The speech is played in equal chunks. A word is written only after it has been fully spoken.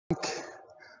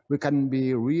we can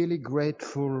be really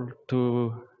grateful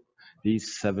to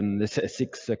these seven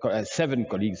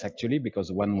colleagues actually, because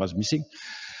one was missing.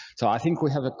 So I think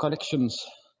we have a collection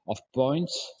of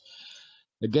points.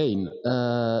 Again,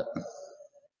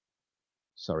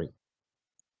 sorry.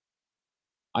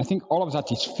 I think all of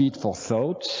that is feed for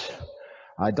thought.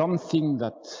 I don't think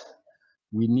that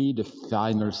we need a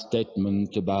final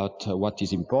statement about what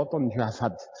is important. You have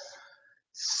had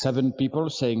 7 people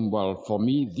saying, well, for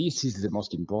me, this is the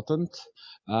most important.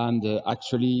 And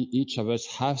actually, each of us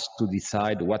has to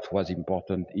decide what was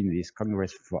important in this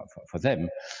Congress for them.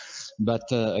 But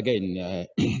again,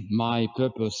 my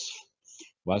purpose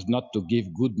was not to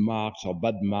give good marks or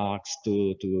bad marks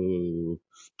to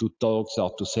talks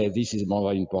or to say this is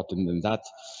more important than that.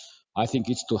 I think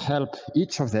it's to help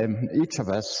each of them, each of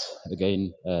us,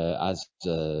 again, as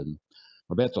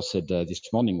Roberto said this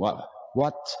morning,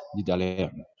 what did I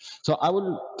learn? So I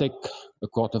will take a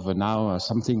quarter of an hour or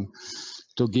something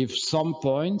to give some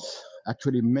points.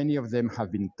 Actually, many of them have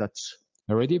been touched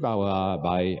already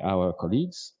by our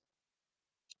colleagues.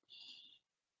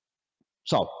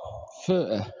 So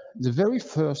the very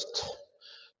first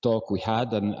talk we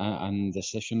had and the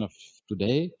session of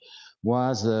today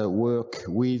was work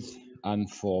with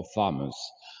and for farmers.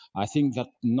 I think that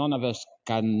none of us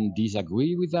can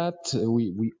disagree with that.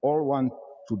 We all want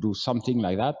to do something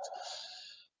like that.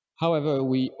 However,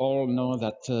 we all know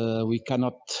that we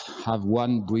cannot have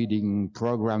one breeding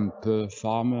program per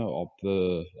farmer or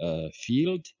per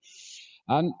field.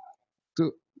 And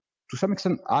to some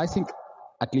extent, I think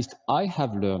at least I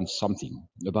have learned something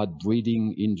about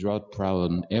breeding in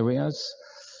drought-prone areas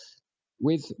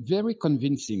with very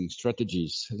convincing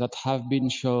strategies that have been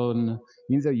shown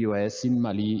in the US, in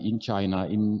Mali, in China,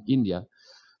 in India.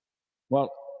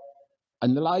 Well,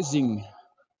 analyzing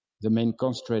the main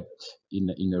constraint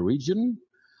in a region,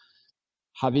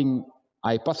 having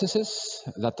hypotheses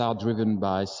that are driven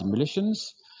by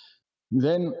simulations,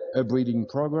 then a breeding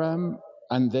program,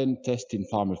 and then test in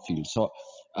farmer fields. So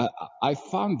I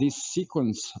found this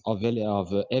sequence of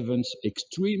events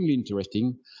extremely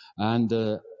interesting,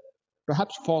 and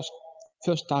perhaps for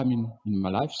first time in my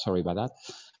life, sorry about that,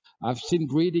 I've seen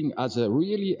breeding as a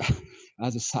really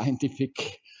as a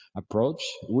scientific approach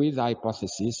with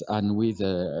hypothesis and with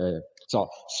so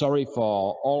sorry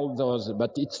for all those,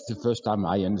 but it's the first time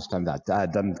I understand that. I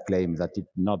don't claim that it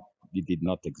did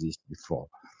not exist before.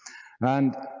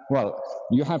 And well,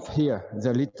 you have here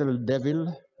the little devil.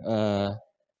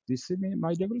 Do you see me,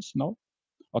 my devils? No?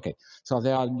 Okay. So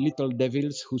there are little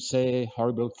devils who say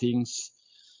horrible things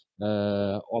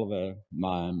all over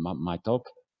my talk.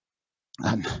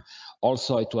 And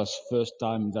also it was first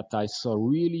time that I saw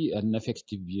really an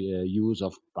effective use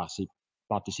of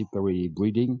participatory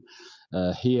breeding.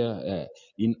 Here,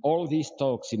 in all these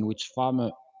talks in which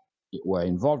farmers were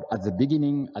involved at the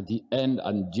beginning, at the end,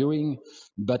 and during,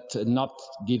 but not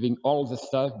giving all the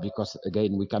stuff because,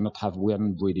 again, we cannot have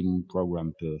one breeding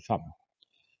program per farm.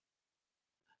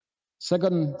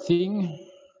 Second thing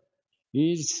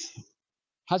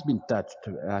has been touched,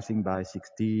 I think, by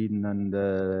 16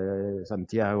 and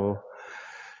Santiago.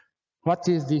 What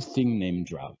is this thing named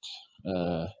drought?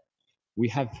 We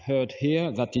have heard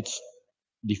here that it's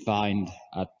defined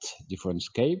at different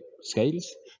scales,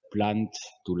 plant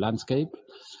to landscape,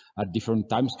 at different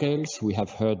time scales. We have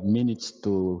heard minutes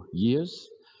to years.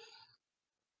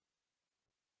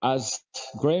 As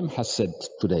Graham has said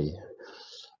today,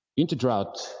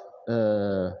 inter-drought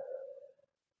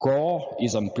core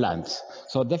is on plants.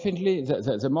 So definitely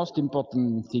the most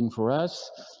important thing for us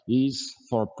is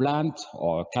for plant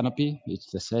or canopy,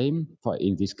 it's the same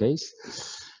in this case.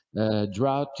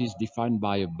 Drought is defined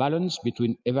by a balance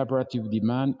between evaporative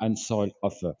demand and soil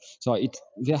offer. So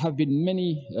there have been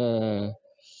many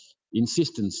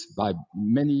insistence by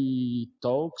many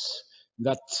talks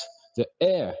that the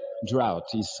air drought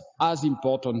is as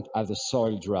important as the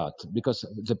soil drought because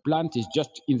the plant is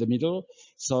just in the middle,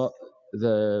 so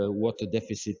the water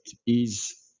deficit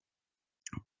is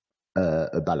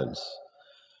a balance.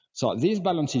 So this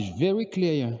balance is very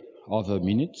clear over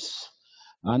minutes,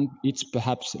 and it's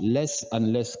perhaps less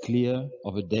and less clear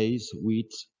over days,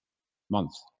 weeks,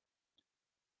 months.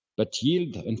 But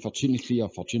yield, unfortunately or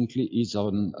fortunately, is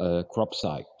on a crop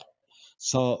cycle.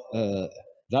 So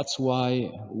that's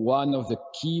why one of the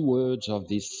key words of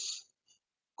this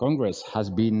Congress has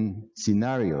been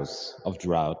scenarios of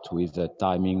drought with a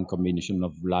timing combination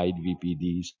of light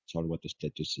VPD, soil water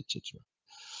status, etc.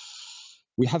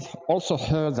 We have also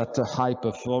heard that high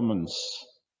performance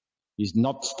is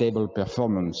not stable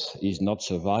performance, is not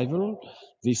survival.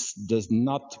 This does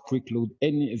not preclude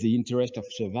the interest of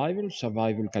survival.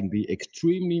 Survival can be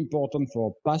extremely important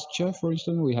for pasture, for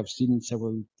instance. We have seen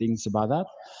several things about that.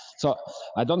 So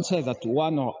I don't say that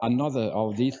one or another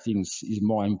of these things is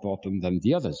more important than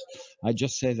the others. I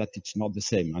just say that it's not the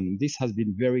same. And this has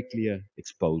been very clear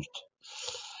exposed.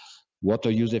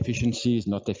 Water use efficiency is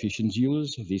not efficient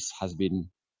use. This has been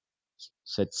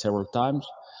said several times.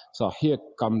 So here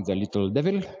comes the little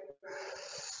devil.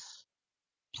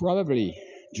 Probably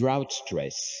drought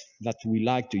stress that we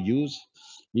like to use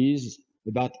is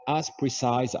about as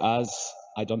precise as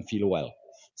I don't feel well.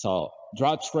 So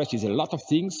drought stress is a lot of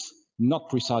things, not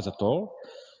precise at all.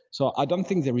 So I don't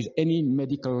think there is any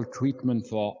medical treatment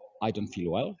for I don't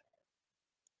feel well.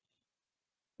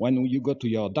 When you go to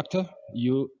your doctor,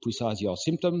 you precise your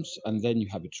symptoms and then you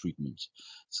have a treatment.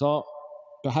 So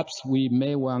perhaps we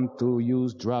may want to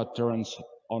use drought tolerance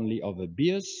only over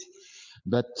beers,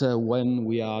 but when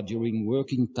we are during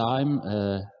working time,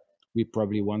 we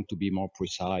probably want to be more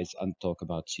precise and talk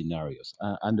about scenarios.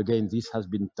 And again, this has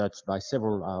been touched by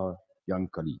several of our young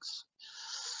colleagues.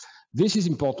 This is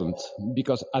important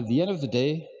because at the end of the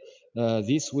day,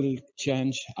 this will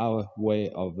change our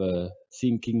way of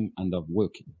thinking and of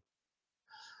working.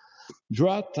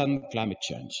 Drought and climate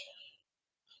change.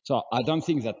 So I don't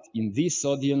think that in this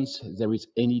audience there is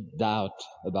any doubt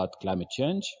about climate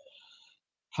change.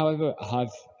 However,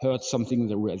 I've heard something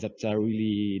that I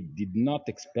really did not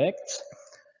expect.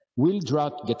 Will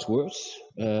drought get worse?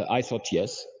 I thought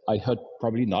yes. I heard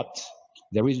probably not.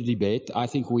 There is a debate. I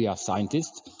think we are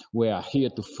scientists. We are here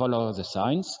to follow the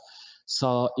science.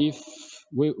 So if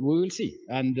we will see.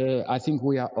 And I think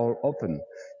we are all open.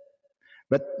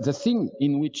 But the thing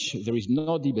in which there is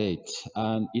no debate,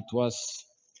 and it was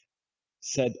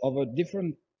said over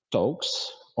different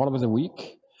talks all over the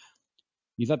week,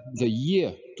 is that the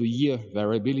year-to-year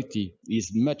variability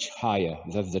is much higher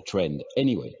than the trend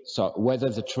anyway. So whether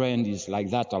the trend is like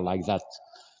that or like that,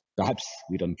 perhaps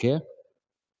we don't care.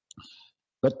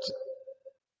 But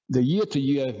the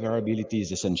year-to-year variability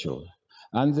is essential.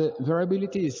 And the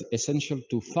variability is essential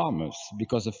to farmers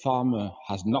because a farmer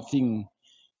has nothing,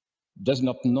 does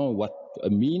not know what a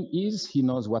mean is. He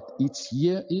knows what each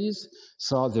year is.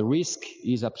 So the risk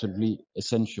is absolutely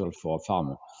essential for a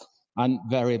farmer. And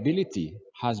variability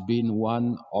has been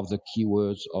one of the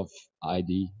keywords of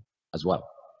ID as well.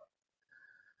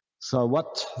 So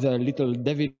what the little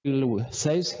devil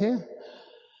says here,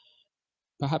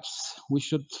 perhaps we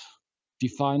should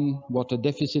define water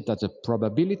deficit as a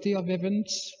probability of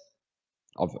events,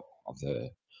 of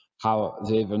how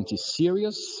the event is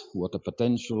serious, water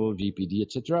potential, VPD,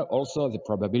 etc. Also the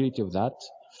probability of that,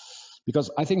 because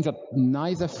I think that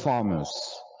neither farmers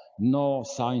nor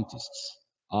scientists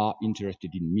are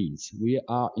interested in means. We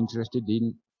are interested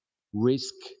in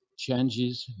risk,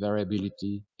 changes,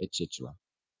 variability, etc.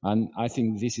 And I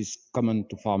think this is common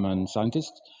to farmers and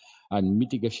scientists, and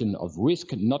mitigation of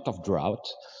risk, not of drought,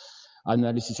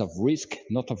 analysis of risk,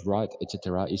 not of drought,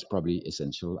 etc. is probably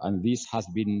essential. And this has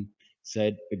been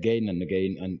said again and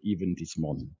again, and even this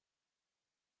morning.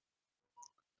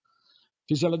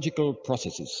 Physiological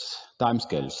processes,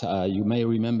 timescales. You may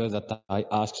remember that I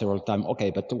asked several times, okay,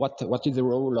 but what is the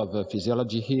role of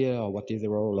physiology here, or what is the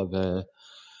role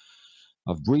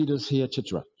of breeders here,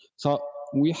 etc. So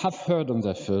we have heard on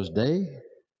the first day,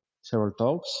 several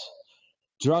talks,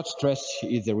 drought stress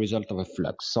is the result of a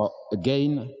flux. So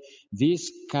again,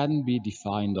 this can be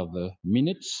defined over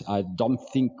minutes. I don't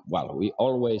think, well, we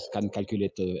always can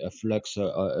calculate a flux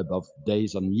above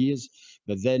days and years,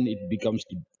 but then it becomes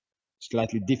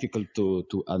slightly difficult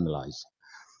to analyze.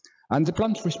 And the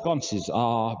plant responses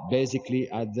are basically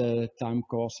at the time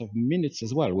course of minutes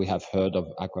as well. We have heard of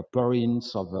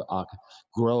aquaporins, of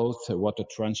growth, water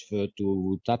transfer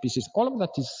to tapices. All of that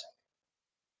is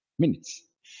minutes.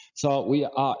 So we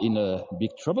are in a big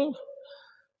trouble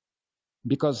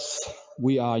because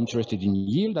we are interested in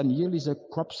yield, and yield is a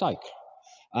crop cycle.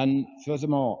 And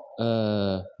furthermore,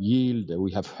 yield,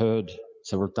 we have heard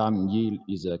several times, yield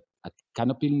is at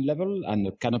canopy level, and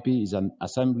a canopy is an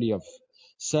assembly of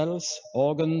cells,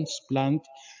 organs, plant,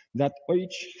 that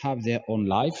each have their own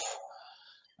life.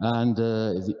 And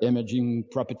the emerging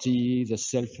property, the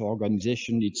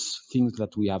self-organization, it's things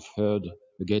that we have heard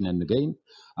again and again.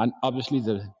 And obviously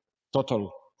the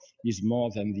total is more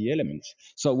than the elements.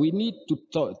 So we need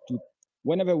to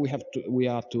whenever we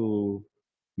are to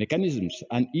mechanisms,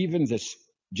 and even this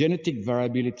genetic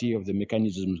variability of the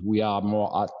mechanisms, we are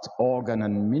more at organ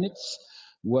and minutes.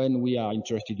 When we are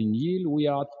interested in yield, we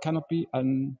are at canopy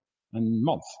and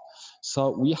month.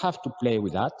 So we have to play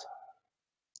with that.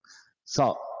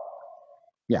 So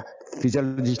Yeah,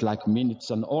 physiologists like minutes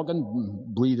and organ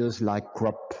breeders like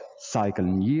crop cycle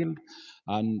and yield.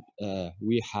 And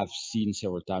we have seen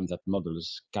several times that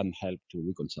models can help to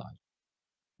reconcile.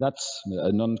 That's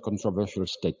a non-controversial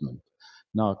statement.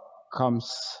 Now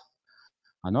comes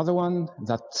another one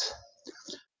that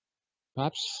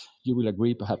perhaps you will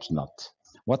agree, perhaps not.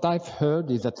 What I've heard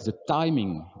is that the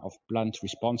timing of plant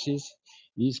responses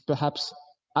is perhaps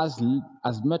as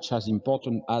much as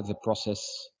important as the process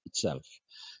itself.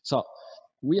 So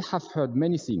we have heard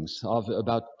many things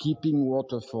about keeping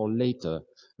water for later,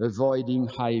 avoiding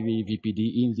high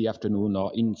VPD in the afternoon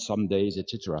or in some days,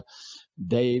 etc.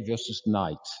 Day versus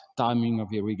night, timing of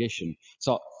irrigation.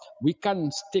 So we can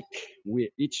stick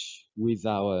with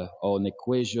our own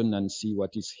equation and see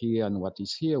what is here and what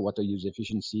is here. Water use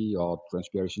efficiency or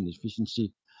transpiration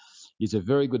efficiency is a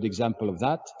very good example of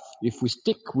that. If we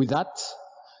stick with that,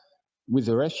 with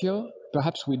the ratio,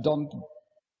 perhaps we don't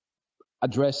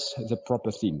address the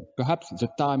proper thing. Perhaps the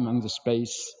time and the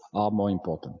space are more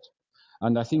important.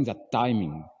 And I think that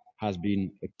timing has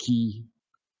been a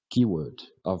keyword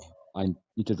of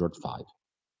Integrate 5.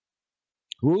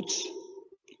 Roots,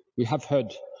 we have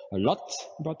heard a lot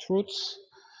about roots.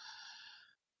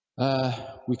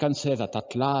 We can say that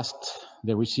at last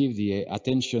they received the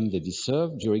attention they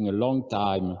deserve. During a long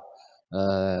time,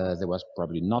 there was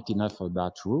probably not enough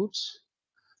about roots.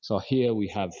 So here we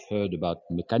have heard about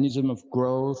mechanism of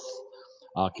growth,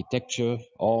 architecture,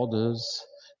 orders,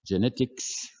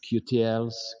 genetics,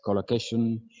 QTLs,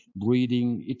 collocation,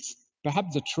 breeding. It's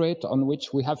perhaps the trait on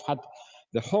which we have had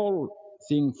the whole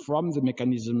thing from the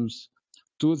mechanisms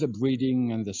to the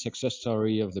breeding and the success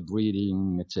story of the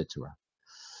breeding, etc.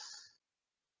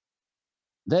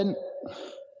 Then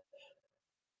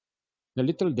the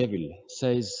little devil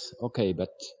says, okay,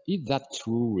 but is that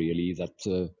true really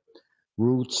that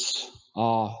roots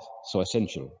are so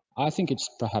essential? I think it's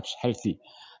perhaps healthy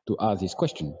to ask this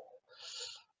question.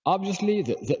 Obviously,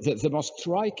 the most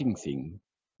striking thing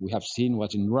we have seen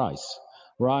was in rice.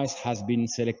 Rice has been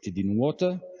selected in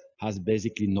water, has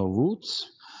basically no roots,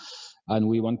 and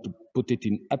we want to put it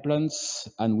in uplands,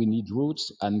 and we need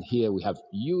roots, and here we have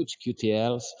huge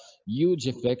QTLs, huge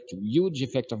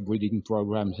effect of breeding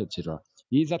programs, etc.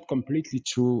 Is that completely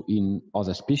true in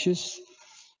other species?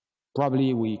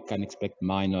 Probably we can expect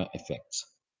minor effects.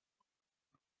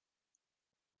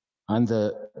 And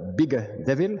the bigger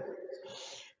devil,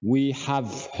 we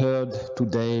have heard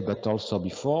today, but also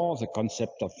before, the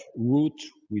concept of root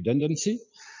redundancy.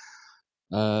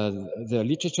 The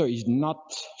literature is not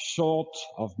short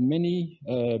of many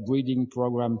breeding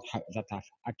programs that have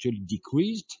actually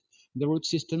decreased the root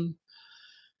system.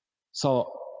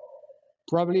 So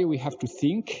probably we have to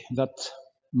think that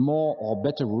more or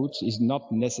better roots is not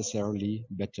necessarily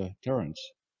better terrains.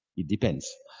 It depends.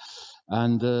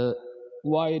 And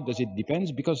why does it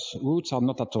depend? Because roots are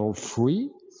not at all free.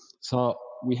 So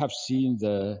we have seen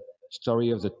the story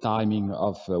of the timing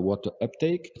of water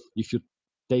uptake. If you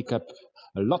take up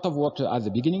a lot of water at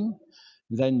the beginning,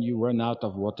 then you run out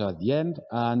of water at the end,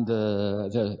 and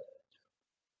the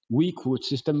weak root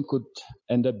system could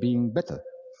end up being better.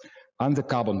 And the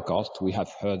carbon cost, we have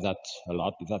heard that a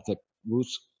lot, that the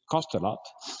roots cost a lot,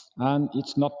 and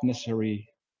it's not necessarily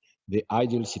the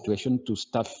ideal situation to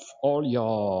stuff all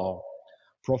your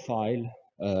profile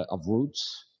of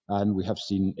roots, and we have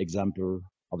seen example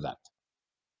of that.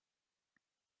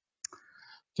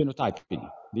 Phenotyping,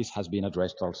 this has been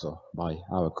addressed also by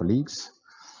our colleagues.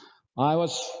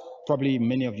 Probably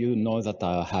many of you know that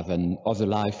I have an other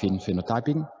life in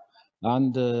phenotyping,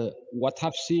 and what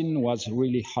I've seen was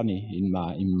really honey in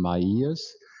my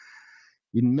ears.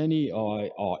 In many,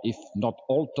 or if not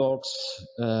all talks,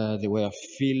 there were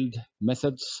field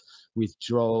methods with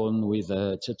drone, with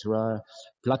etc.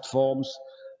 platforms.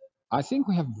 I think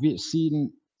we have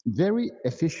seen very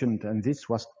efficient, and this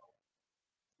was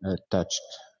touched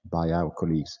by our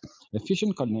colleagues,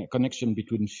 efficient connection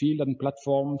between field and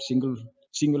platform,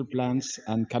 single plants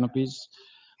and canopies.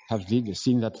 Have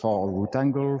seen that for root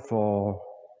angle, for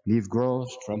leaf growth,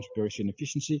 transpiration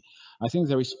efficiency. I think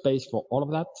there is space for all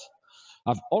of that.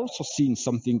 I've also seen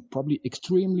something probably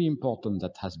extremely important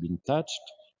that has been touched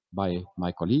by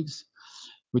my colleagues,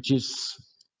 which is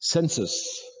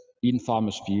census in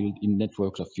farmers' field, in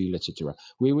networks of field, etc.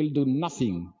 We will do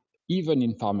nothing, even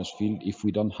in farmers' field, if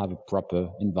we don't have a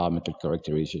proper environmental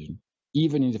characterization,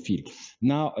 even in the field.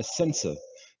 Now, a sensor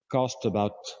costs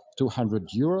about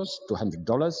 $200.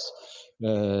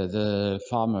 The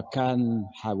farmer can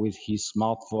have with his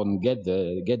smartphone get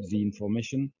the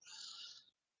information.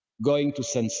 Going to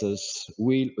sensors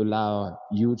will allow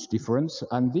huge difference,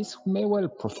 and this may well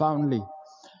profoundly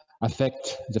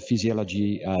affect the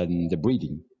physiology and the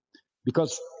breeding.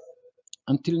 Because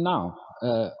until now,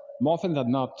 more often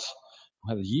than not,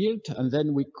 we have yield, and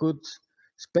then we could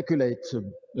speculate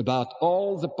about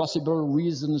all the possible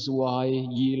reasons why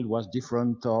yield was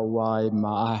different or why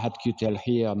I had QTL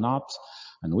here or not.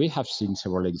 And we have seen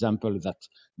several examples that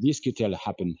this QTL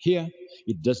happened here,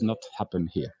 it does not happen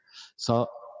here. So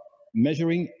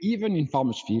measuring even in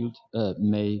farmers' field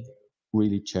may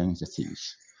really change the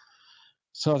things.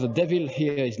 So the devil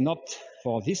here is not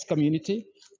for this community,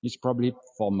 it's probably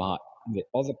for the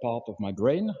other part of my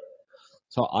brain.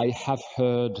 So I have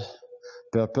heard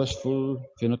purposeful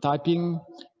phenotyping,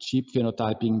 cheap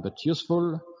phenotyping, but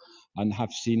useful, and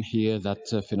have seen here that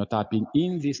phenotyping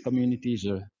in this community is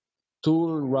a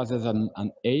tool rather than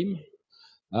an aim.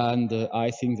 And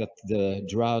I think that the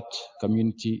drought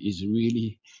community is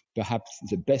really perhaps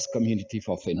the best community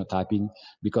for phenotyping,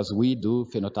 because we do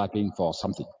phenotyping for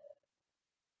something.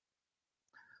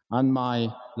 And my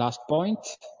last point,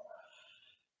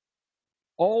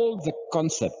 all the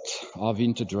concept of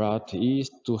interdrought is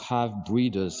to have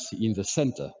breeders in the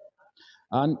center.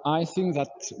 And I think that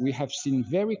we have seen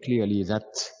very clearly that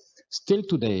still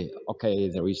today, okay,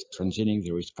 there is transgenic,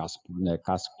 there is CASP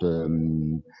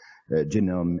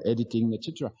genome editing,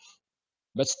 etc.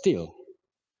 But still,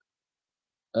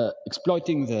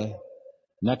 exploiting the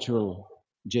natural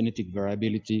genetic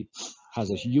variability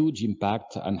has a huge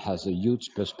impact and has a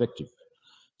huge perspective.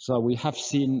 So we have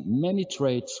seen many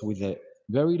traits with a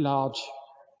very large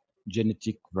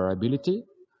genetic variability.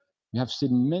 We have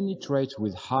seen many traits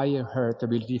with higher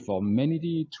heritability for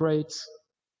many traits,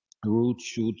 root,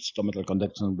 shoot, stomatal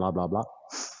conduction, blah, blah, blah.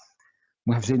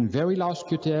 We have seen very large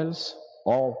QTLs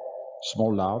or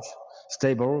small, large,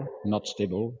 stable, not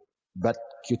stable, but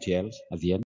QTLs at the end.